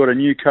 You've got a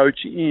new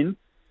coach in,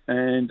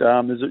 and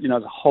there's a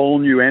whole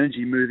new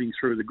energy moving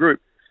through the group.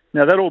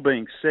 Now, that all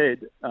being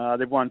said,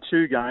 they've won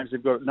 2 games.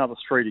 They've got another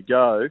 3 to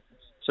go.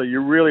 So you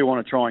really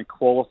want to try and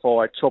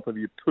qualify top of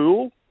your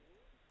pool,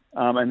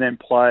 and then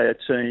play a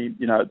team,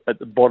 at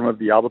the bottom of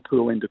the other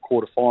pool into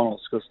quarterfinals,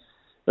 because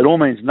it all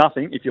means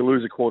nothing if you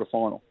lose a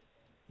quarterfinal.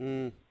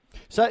 Mm.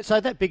 So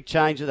that big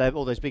change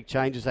all those big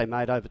changes they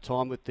made over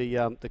time with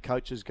the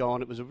coaches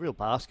gone, it was a real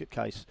basket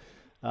case.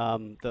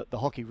 The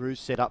Hockey Roos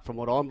set up, from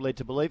what I'm led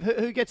to believe.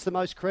 Who gets the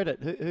most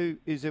credit? Who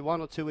is there,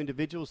 1 or 2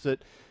 individuals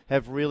that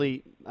have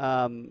really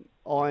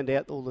ironed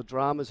out all the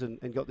dramas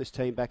and got this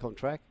team back on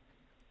track?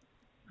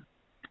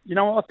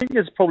 I think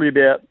there's probably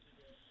about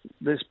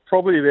 8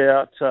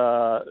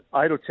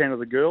 or 10 of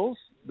the girls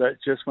that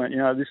just went,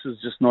 this is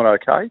just not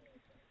okay,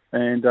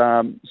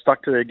 and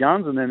stuck to their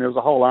guns. And then there was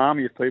a whole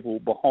army of people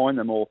behind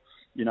them, or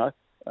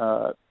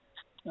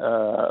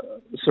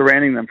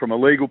surrounding them from a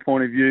legal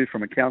point of view,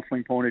 from a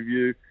counselling point of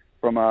view,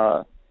 from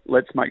a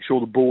let's make sure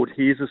the board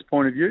hears us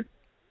point of view,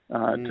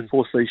 to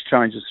force these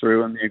changes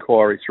through and the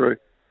inquiry through.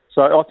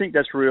 So I think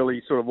that's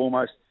really sort of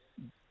almost,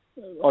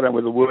 I don't know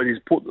whether the word is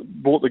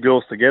brought the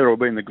girls together or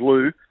been the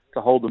glue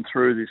to hold them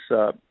through this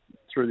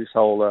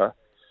whole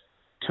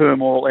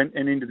turmoil and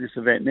into this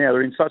event. Now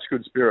they're in such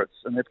good spirits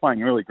and they're playing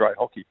really great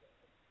hockey.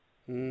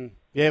 Mm.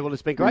 Yeah, well,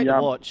 it's been great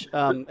to watch.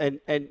 And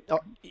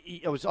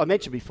I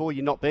mentioned before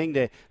you not being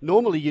there.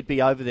 Normally you'd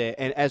be over there,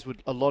 and as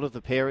would a lot of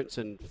the parents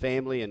and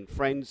family and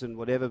friends and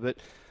whatever. But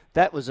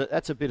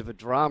that's a bit of a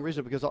drama,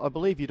 isn't it? Because I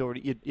believe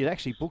you'd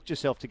actually booked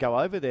yourself to go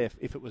over there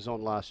if it was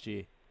on last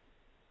year.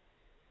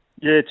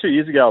 Yeah, 2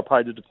 years ago I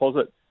paid the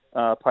deposit,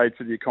 paid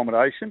for the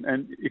accommodation,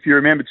 and if you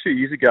remember 2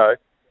 years ago,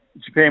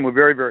 Japan were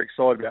very, very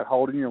excited about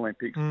holding the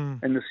Olympics,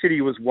 and the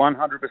city was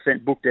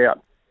 100% booked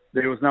out.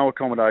 There was no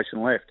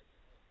accommodation left.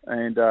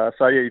 And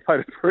you paid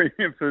a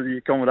premium for the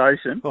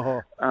accommodation.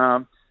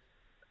 And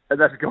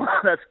that's gone.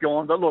 That's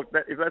gone. But look,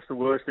 if that's the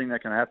worst thing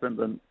that can happen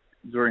then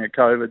during a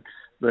COVID,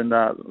 then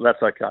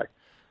that's okay.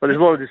 But there's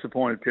a lot of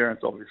disappointed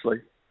parents,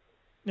 obviously.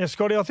 Now,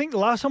 Scotty, I think the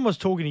last time I was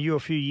talking to you a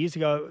few years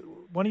ago,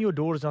 one of your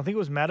daughters, I think it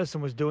was Madison,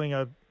 was doing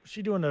a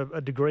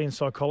degree in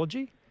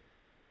psychology?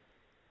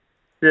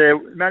 Yeah,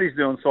 Maddie's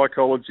doing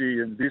psychology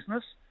and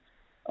business,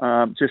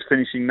 just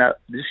finishing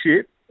that this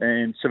year.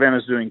 And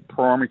Savannah's doing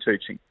primary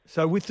teaching.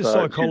 So with the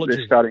psychology,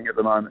 they're studying at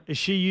the moment. Is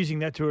she using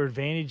that to her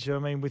advantage? I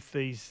mean, with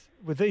these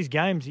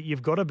games,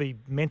 you've got to be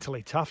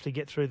mentally tough to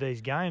get through these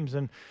games.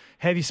 And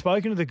have you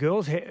spoken to the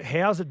girls?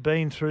 How's it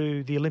been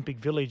through the Olympic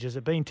Village? Has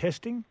it been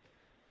testing?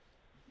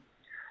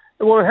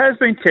 Well, it has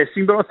been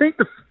testing, but I think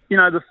they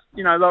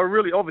were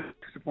really obviously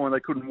disappointed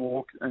they couldn't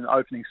walk an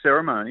opening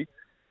ceremony.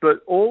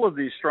 But all of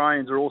the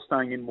Australians are all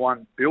staying in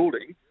one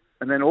building.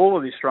 And then all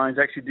of the Australians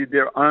actually did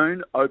their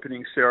own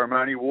opening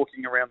ceremony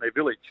walking around their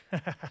village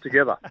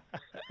together.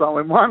 So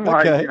in one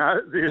way,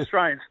 the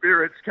Australian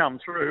spirit's come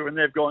through and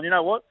they've gone, you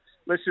know what,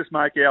 let's just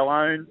make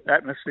our own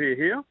atmosphere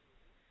here.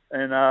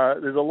 And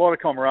there's a lot of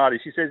camaraderie.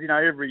 She says,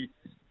 every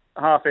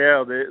half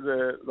hour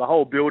the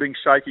whole building's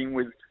shaking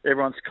with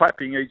everyone's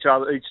clapping each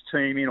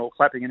team in, or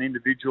clapping an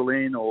individual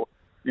in, or,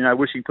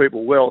 wishing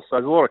people well. So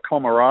there's a lot of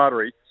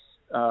camaraderie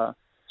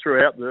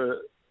throughout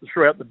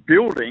the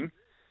building,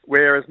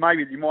 whereas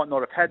maybe you might not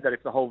have had that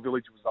if the whole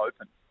village was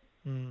open.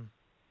 Mm.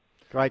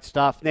 Great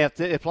stuff. Now,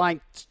 they're playing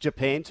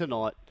Japan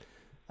tonight.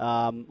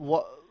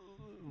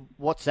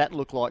 What's that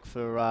look like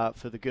for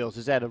the girls?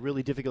 Is that a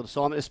really difficult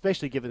assignment,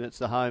 especially given it's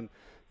the home,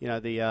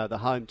 the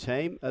home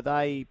team? Are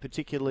they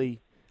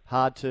particularly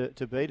hard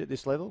to beat at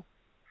this level?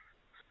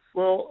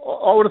 Well,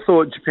 I would have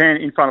thought Japan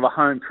in front of a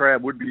home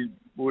crowd would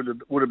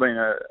have been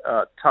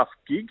a tough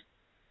gig.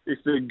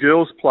 If the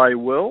girls play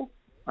well,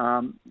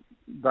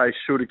 they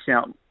should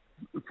account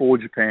for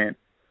Japan.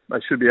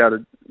 They should be able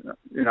to,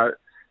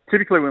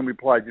 typically when we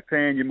play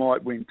Japan, you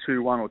might win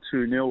 2-1 or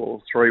 2-0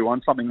 or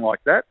 3-1, something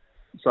like that.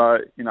 So,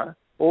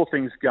 all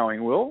things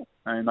going well,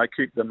 and they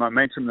keep the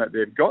momentum that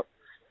they've got,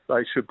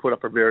 they should put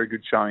up a very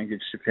good showing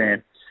against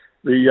Japan.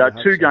 The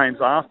two games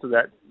after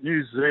that,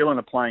 New Zealand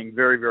are playing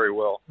very, very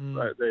well.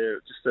 They're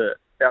just an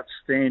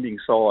outstanding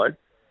side.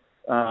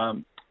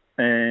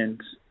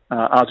 And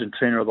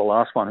Argentina are the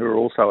last one, who are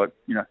also at,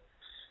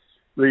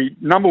 the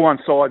number one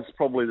side is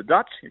probably the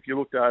Dutch, if you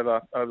looked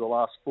over the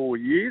last 4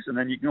 years, and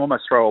then you can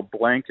almost throw a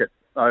blanket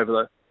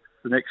over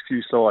the next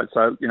few sides.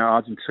 So,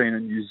 Argentina,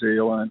 New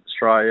Zealand,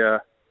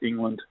 Australia,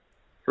 England,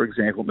 for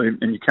example,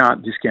 and you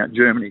can't discount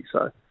Germany.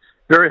 So,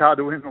 very hard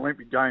to win the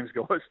Olympic Games,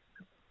 guys.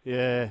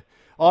 Yeah.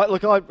 I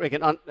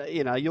reckon,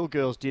 your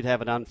girls did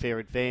have an unfair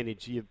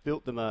advantage. You've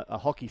built them a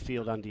hockey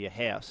field under your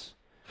house.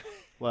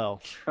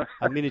 Well,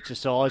 a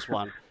miniature-sized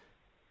one.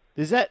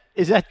 Is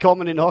that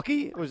common in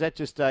hockey, or is that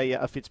just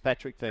a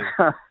Fitzpatrick thing?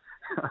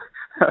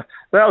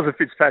 That was a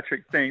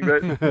Fitzpatrick thing,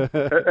 but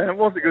and it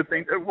was a good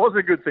thing. It was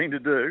a good thing to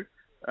do.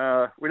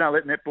 We don't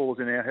let netballs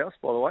in our house,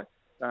 by the way.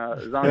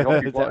 There's only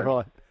hockey Is players.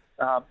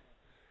 that right?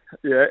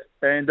 Yeah,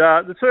 and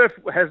the turf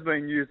has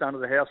been used under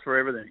the house for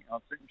everything.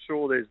 I'm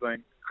sure there's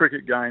been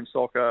cricket games,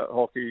 soccer,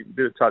 hockey, a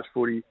bit of touch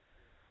footy.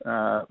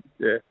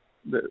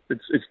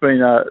 It's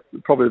been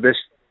probably the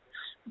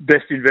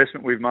best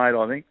investment we've made,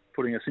 I think,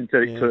 putting a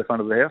synthetic turf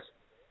under the house.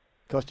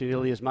 Cost you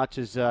nearly as much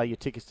as your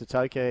tickets to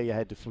Tokyo you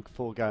had to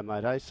forego,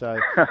 mate. Hey, so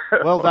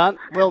well done.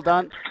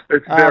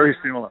 It's very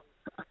similar.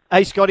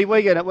 Hey, Scotty,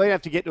 we're gonna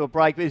have to get to a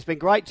break, but it's been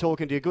great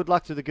talking to you. Good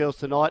luck to the girls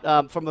tonight.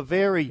 From a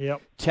very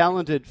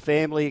talented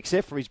family,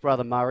 except for his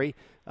brother Murray,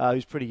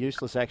 who's pretty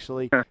useless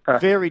actually.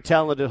 Very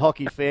talented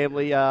hockey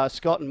family.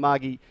 Scott and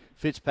Margie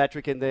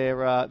Fitzpatrick, and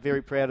they're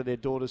very proud of their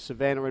daughters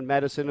Savannah and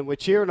Madison, and we're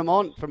cheering them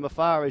on from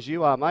afar as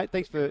you are, mate.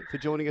 Thanks for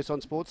joining us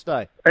on Sports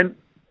Day. And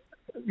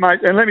mate,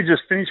 and let me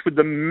just finish with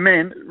the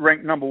men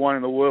ranked number 1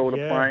 in the world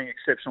are playing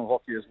exceptional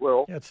hockey as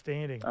well.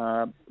 Outstanding.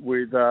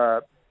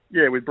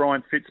 With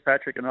Brian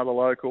Fitzpatrick, another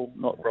local,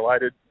 not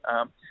related,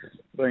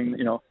 being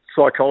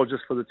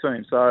psychologist for the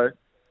team. So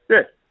hey,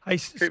 keep an eye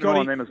Scotty,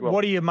 on them as well.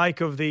 what do you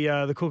make of the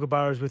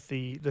Kookaburras with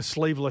the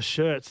sleeveless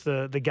shirts,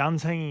 the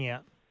guns hanging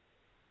out?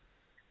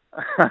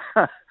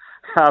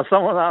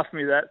 Someone asked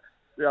me that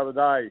the other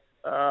day.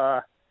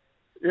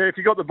 If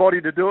you got the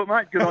body to do it,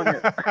 mate, good on you.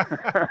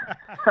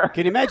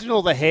 Can you imagine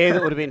all the hair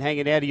that would have been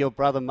hanging out of your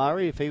brother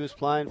Murray if he was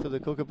playing for the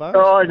Kookaburras?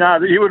 Oh no,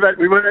 we would have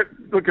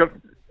look.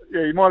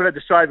 You might have had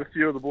to shave a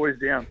few of the boys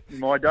down in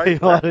my day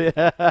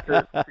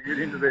to get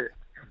into there.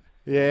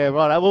 Yeah,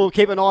 right. Well, we'll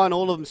keep an eye on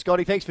all of them,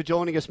 Scotty. Thanks for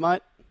joining us,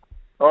 mate.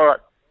 All right,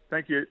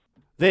 thank you.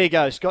 There you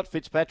go, Scott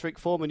Fitzpatrick,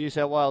 former New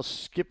South Wales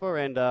skipper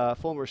and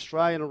former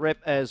Australian rep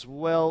as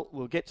well.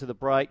 We'll get to the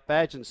break.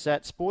 Badge and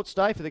Sat Sports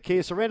Day for the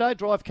Kia Sorrento,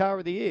 Drive Car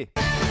of the Year.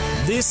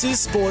 This is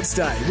Sports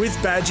Day with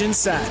Badge and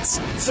Sats.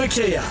 For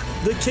Kia,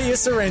 the Kia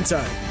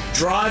Sorrento,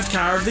 Drive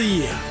Car of the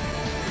Year.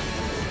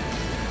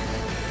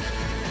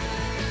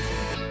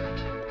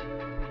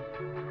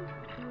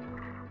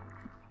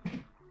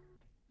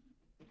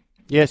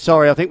 Yeah,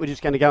 sorry, I think we're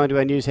just going to go into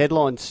our news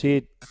headlines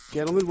here.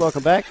 Gentlemen,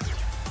 welcome back.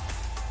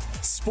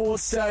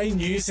 Sports Day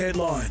news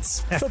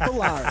headlines for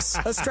Polaris,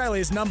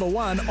 Australia's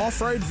 #1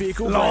 off-road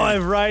vehicle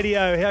Live brand.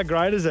 radio, how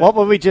great is it? What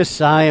were we just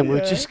saying?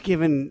 We're just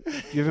giving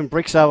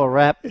Brixo a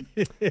rap.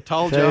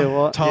 Told Tell you.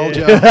 what. Told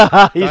you.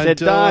 He said,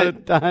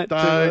 don't, too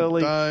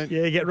early. Don't.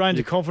 Yeah, get range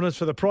of confidence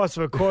for the price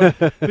of a quote.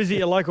 Visit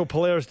your local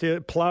Polaris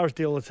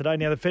dealer today.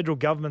 Now, the federal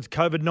government's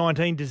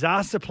COVID-19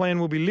 disaster plan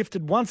will be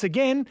lifted once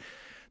again.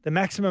 The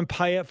maximum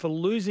payout for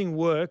losing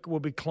work will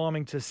be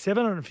climbing to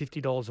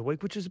 $750 a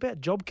week, which is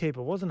about JobKeeper,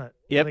 wasn't it?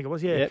 Yep. I think it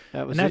was, yeah. Yep,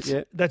 that was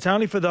that's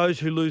only for those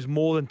who lose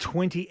more than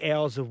 20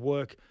 hours of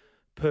work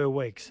per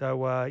week.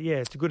 So,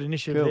 it's a good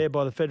initiative there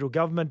by the federal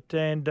government.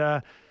 And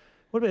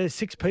what about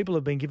 6 people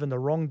have been given the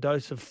wrong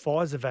dose of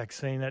Pfizer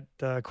vaccine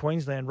at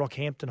Queensland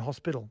Rockhampton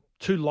Hospital?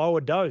 Too low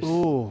a dose.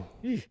 Ooh.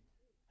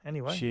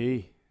 Anyway.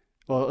 Gee.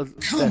 Well,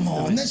 come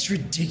on, that's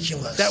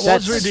ridiculous. That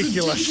was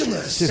ridiculous.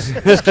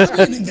 There's got to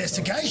be an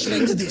investigation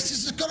into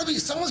this.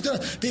 Someone's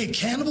got to be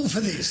accountable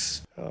for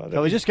this.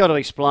 So we just got to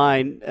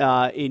explain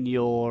in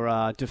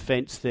your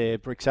defence there,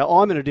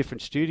 Brixo. I'm in a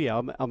different studio.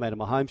 I'm out of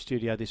my home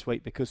studio this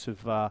week because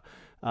of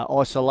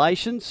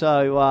isolation.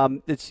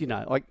 So it's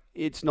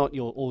it's not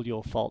all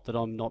your fault that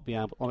I'm not being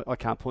able. I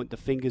can't point the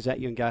fingers at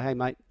you and go, "Hey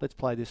mate, let's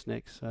play this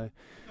next." So.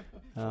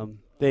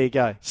 There you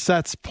go.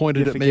 Sats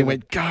pointed at me and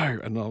went, go.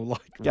 And I'm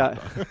like, go.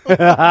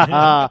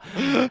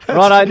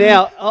 Righto,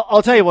 now,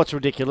 I'll tell you what's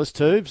ridiculous,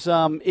 Tubes.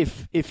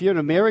 If you're an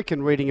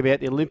American reading about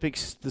the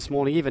Olympics this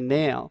morning, even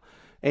now,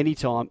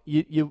 anytime,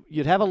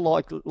 you'd have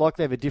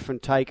likely have a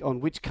different take on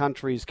which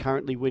country is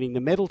currently winning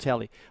the medal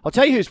tally. I'll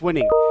tell you who's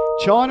winning.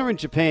 China and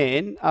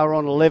Japan are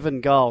on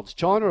 11 golds.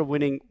 China are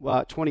winning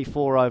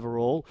 24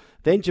 overall.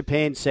 Then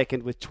Japan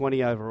second with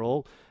 20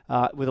 overall,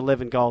 with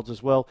 11 golds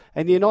as well.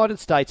 And the United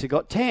States have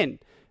got 10.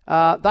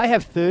 They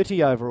have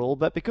 30 overall,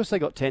 but because they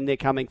got 10, they're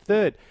coming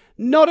third.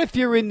 Not if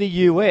you're in the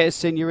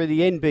US and you're in the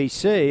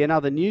NBC and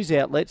other news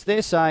outlets.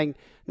 They're saying,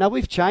 no,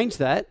 we've changed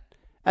that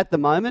at the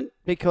moment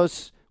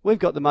because we've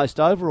got the most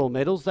overall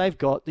medals. They've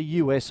got the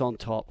US on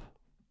top.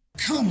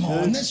 Come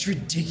on, that's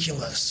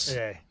ridiculous.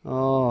 Yeah.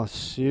 Oh,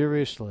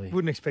 seriously.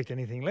 Wouldn't expect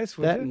anything less,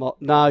 would you?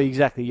 No,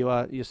 exactly.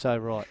 You're so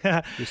right.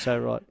 You're so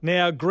right.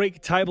 Now,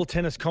 Greek table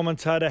tennis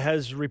commentator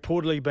has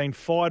reportedly been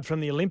fired from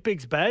the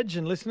Olympics, Badge,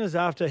 and listeners,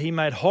 after he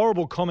made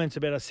horrible comments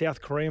about a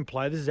South Korean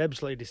player. This is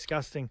absolutely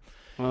disgusting.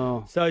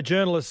 Oh. So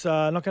journalists,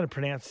 not going to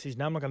pronounce his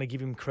name, I'm not going to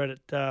give him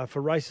credit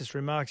for racist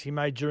remarks he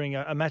made during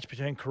a match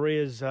between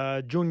Korea's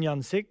Jun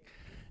Yun-sik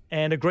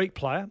and a Greek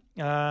player.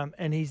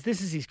 And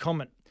this is his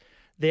comment.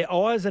 Their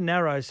eyes are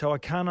narrow, so I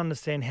can't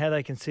understand how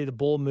they can see the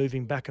ball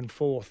moving back and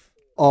forth.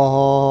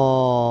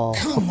 Oh.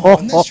 Come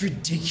on, that's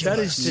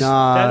ridiculous.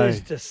 That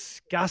is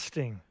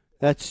disgusting.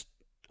 That's,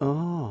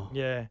 oh.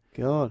 Yeah.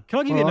 God. Can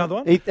I give you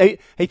another one?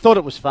 He thought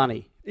it was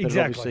funny.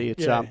 Exactly.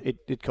 But obviously,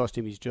 it cost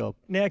him his job.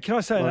 Now, can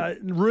I say,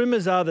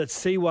 rumours are that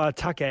Siwa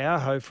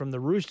Taukei'aho from the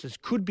Roosters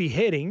could be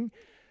heading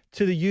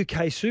to the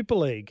UK Super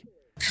League.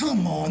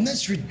 Come on,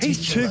 that's ridiculous.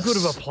 He's too good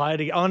of a player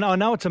to. I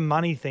know it's a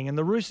money thing, and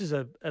the Roosters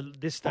are at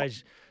this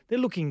stage. They're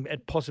looking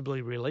at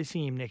possibly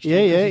releasing him next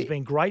year because he's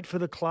been great for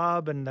the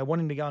club, and they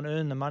want him to go and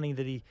earn the money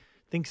that he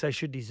thinks they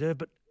should deserve.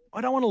 But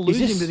I don't want to lose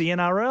him to the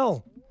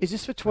NRL. Is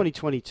this for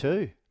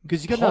 2022?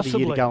 Because he's got another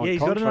year to go on he's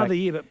contract. got another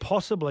year, but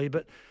possibly.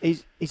 But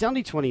he's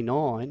only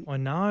 29. I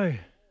know.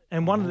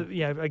 And one of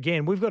the,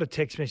 again, we've got a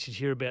text message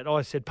here about,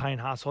 I said Payne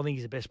Haas, I think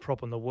he's the best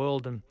prop in the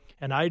world. And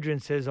Adrian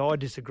says, I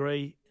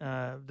disagree.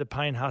 The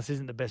Payne Haas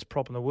isn't the best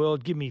prop in the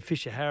world. Give me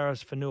Fisher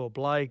Harris, Fanua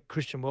Blake,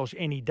 Christian Welsh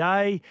any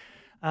day.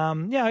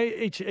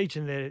 Each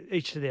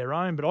to their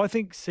own. But I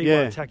think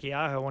Siwa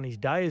Taukei'aho on his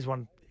day is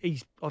one. I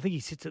think he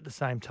sits at the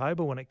same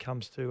table when it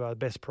comes to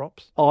best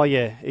props. Oh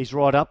yeah, he's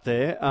right up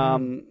there.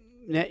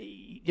 Now,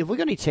 have we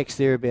got any text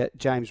there about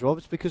James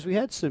Roberts? Because we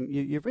had some.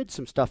 You've read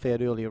some stuff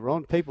out earlier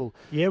on. People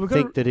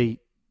think that he.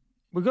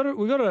 We've got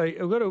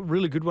a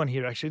really good one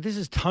here, actually. This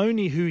is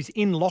Tony, who's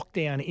in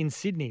lockdown in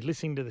Sydney,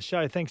 listening to the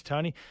show. Thanks,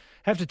 Tony.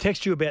 Have to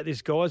text you about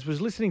this, guys.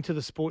 Was listening to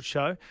the sports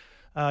show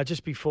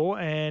just before,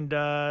 and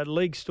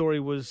league story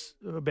was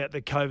about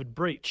the COVID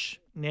breach.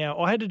 Now,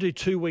 I had to do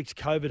 2 weeks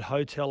COVID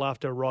hotel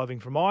after arriving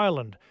from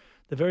Ireland.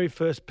 The very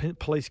first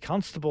police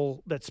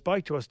constable that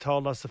spoke to us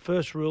told us the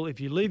first rule,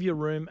 if you leave your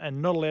room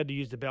and not allowed to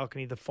use the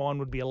balcony, the fine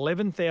would be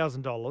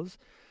 $11,000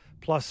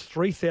 plus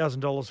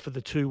 $3,000 for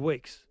the 2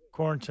 weeks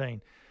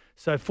quarantine.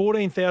 So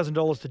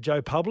 $14,000 to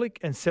Joe Public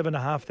and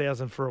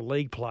 $7,500 for a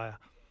league player.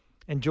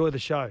 Enjoy the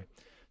show.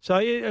 So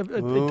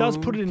it does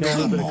put it into a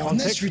little bit of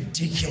context. That's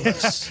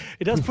ridiculous.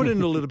 It does put it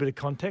into a little bit of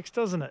context,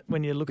 doesn't it,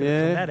 when you look at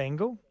it from that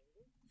angle?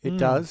 It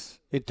does.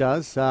 It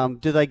does.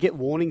 Do they get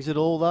warnings at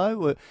all,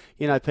 though?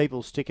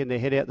 People sticking their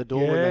head out the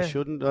door when they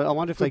shouldn't. I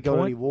wonder if they got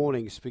any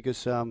warnings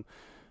because I'm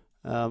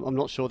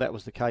not sure that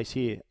was the case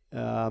here.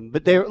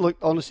 But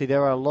honestly,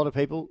 there are a lot of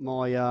people,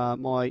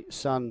 my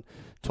son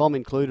Tom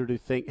included, who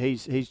think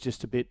he's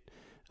just a bit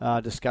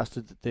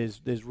disgusted that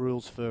there's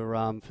rules for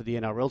the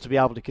NRL to be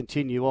able to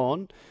continue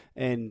on,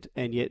 and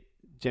yet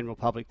general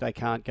public, they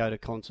can't go to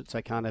concerts,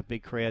 they can't have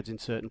big crowds in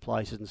certain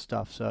places and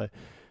stuff. So.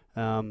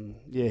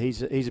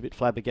 He's a bit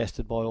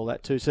flabbergasted by all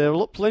that too.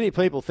 So plenty of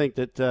people think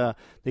that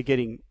they're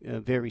getting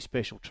very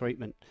special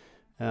treatment.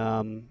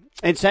 And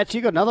Sats,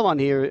 you got another one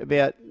here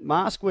about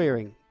mask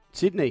wearing.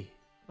 Sydney.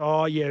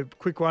 Oh yeah,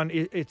 quick one.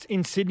 It's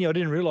in Sydney. I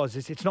didn't realise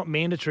this. It's not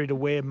mandatory to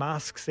wear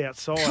masks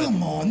outside.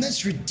 Come on,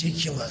 that's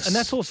ridiculous. And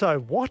that's also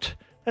what?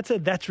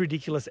 That's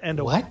ridiculous.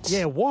 And what?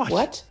 Yeah, what?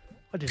 What?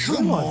 I didn't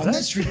Come realise on, that.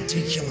 that's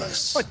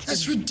ridiculous.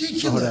 That's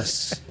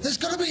ridiculous. There's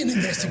got to be an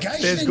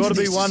investigation. There's got to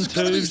be one,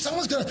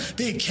 someone's got to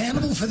be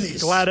accountable for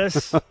this.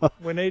 Gladys,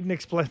 we need an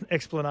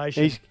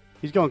explanation.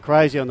 He's gone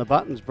crazy on the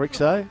buttons,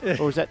 Brixo.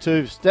 Or was that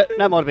Tubes? That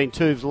might have been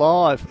Tubes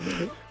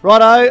Live.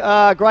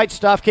 Righto, great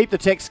stuff. Keep the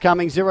texts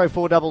coming,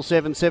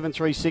 0477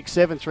 736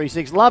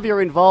 736. Love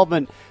your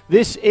involvement.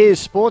 This is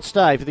Sports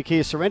Day for the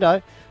Kia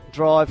Sorrento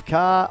Drive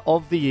Car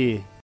of the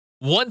Year.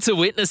 Want to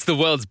witness the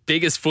world's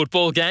biggest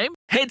football game?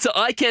 Head to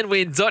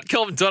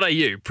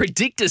iCanWin.com.au,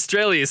 predict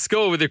Australia's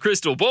score with a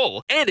crystal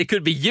ball, and it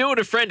could be you and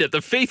a friend at the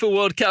FIFA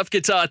World Cup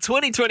Qatar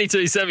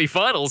 2022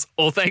 semi-finals,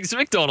 all thanks to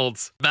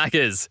McDonald's.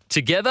 Maccas,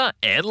 together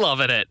and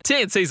loving it.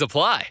 TNCs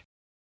apply.